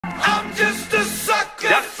just a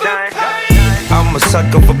sucker for pain. I'm a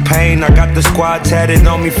sucker for pain. I got the squad tatted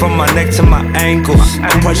on me from my neck to my ankles.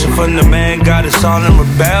 Pressure from the man got us all in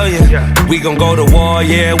rebellion. We gon' go to war,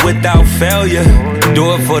 yeah, without failure.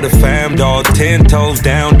 Do it for the fam, dog. 10 toes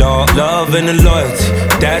down, dog. Love and the loyalty,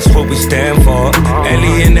 that's what we stand for.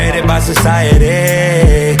 Alienated by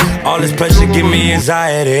society. All this pressure give me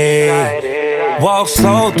anxiety. Walk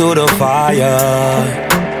slow through the fire.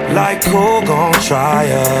 Like who gon' try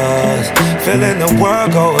us? Feeling the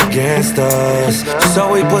world go against us,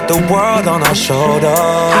 so we put the world on our shoulders.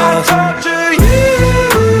 I torture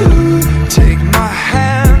you, take my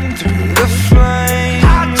hand through the flame.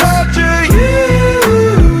 I torture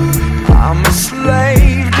you, I'm a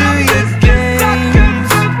slave to your games.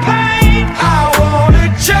 Pain. I wanna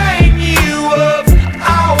chain you up,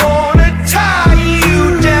 I wanna tie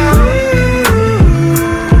you down.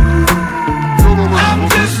 I'm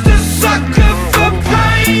just a sucker for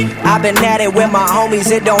pain. I've been at it with my homies,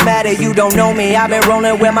 it don't matter, you don't know me. I've been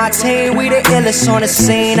rolling with my team, we the illest on the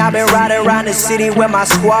scene. I've been riding around the city with my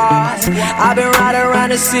squad. I've been riding around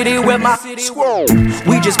the city with my squad.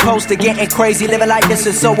 We just posted getting crazy, living like this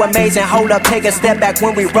is so amazing. Hold up, take a step back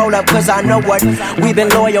when we roll up, cause I know what. We've been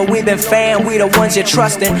loyal, we've been fan, we the ones you're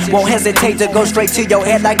trusting. Won't hesitate to go straight to your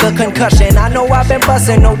head like a concussion. I know I've been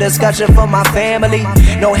busting, no discussion for my family.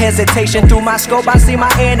 No hesitation, through my scope I see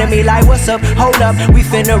my enemy. Like what's up, hold up, we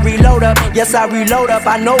finna reload up. Yes, I reload up,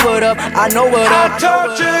 I know what up, I know what up. I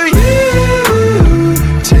torture you.